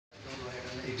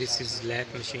This is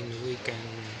lathe machine. We can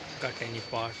cut any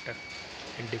part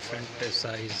in different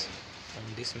size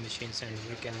on this machines, and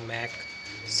we can make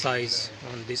size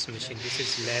on this machine. This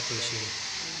is lathe machine.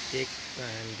 Take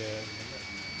and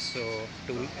so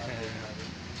tool.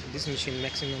 This machine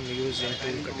maximum used in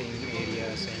tool cutting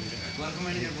areas and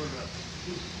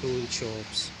tool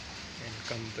shops and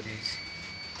companies.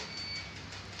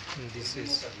 And this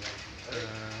is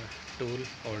tool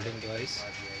holding device,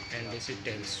 and this is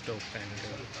tailstock,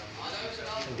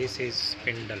 and this is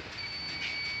spindle.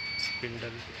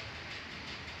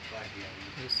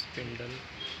 This spindle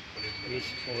which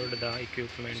hold the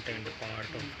equipment and part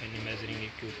of any measuring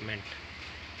equipment.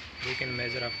 We can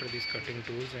measure after these cutting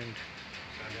tools, and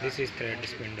this is thread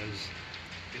spindles.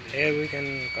 Here we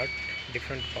can cut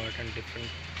different part and different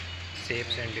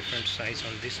shapes and different size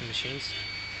on these machines.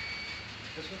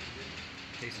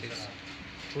 This is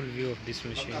full view of these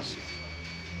machines.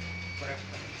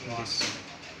 This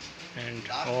and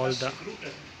all the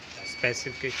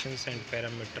specifications and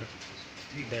parameter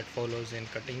that follows in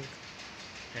cutting.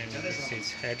 And this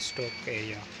is headstock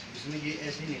area. So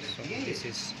this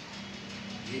is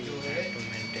you have to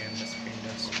maintain the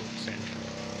spindle spokes and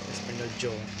the spindle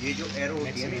jaw.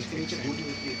 Maximum fix and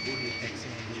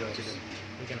maximum jaws.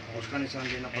 We can hold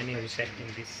any set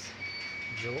in this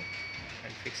jaw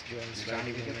and fix jaw and start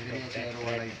movement of that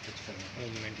thread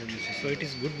movement. So it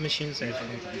is good machines as well.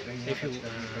 If you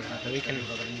we can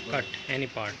cut any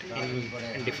part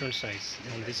in different size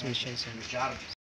on these machines. And